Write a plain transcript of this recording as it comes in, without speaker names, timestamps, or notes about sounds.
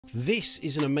This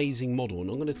is an amazing model, and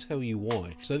I'm going to tell you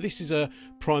why. So this is a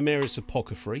Primaris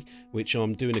Apothecary, which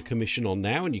I'm doing a commission on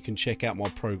now, and you can check out my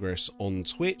progress on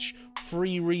Twitch.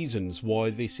 3 reasons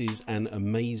why this is an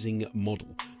amazing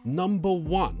model. Number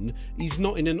 1, he's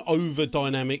not in an over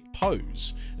dynamic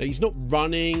pose. He's not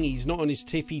running, he's not on his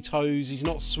tippy toes, he's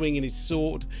not swinging his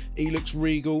sword. He looks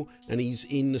regal, and he's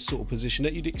in the sort of position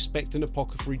that you'd expect an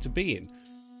apothecary to be in.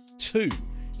 2,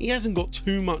 he hasn't got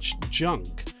too much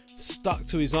junk stuck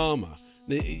to his armor.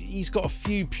 He's got a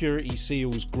few purity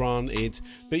seals granted,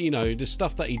 but you know, the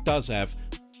stuff that he does have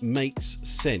makes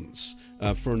sense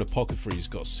for an apothecary. He's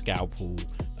got a scalpel,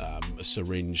 a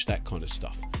syringe, that kind of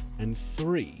stuff. And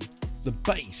 3, the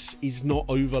base is not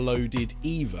overloaded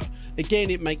either.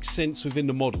 Again, it makes sense within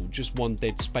the model, just one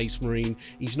dead space marine.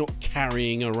 He's not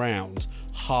carrying around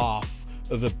half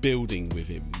of a building with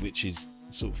him, which is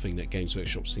sort of thing that Games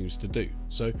Workshop seems to do.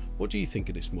 So what do you think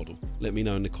of this model? Let me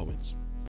know in the comments.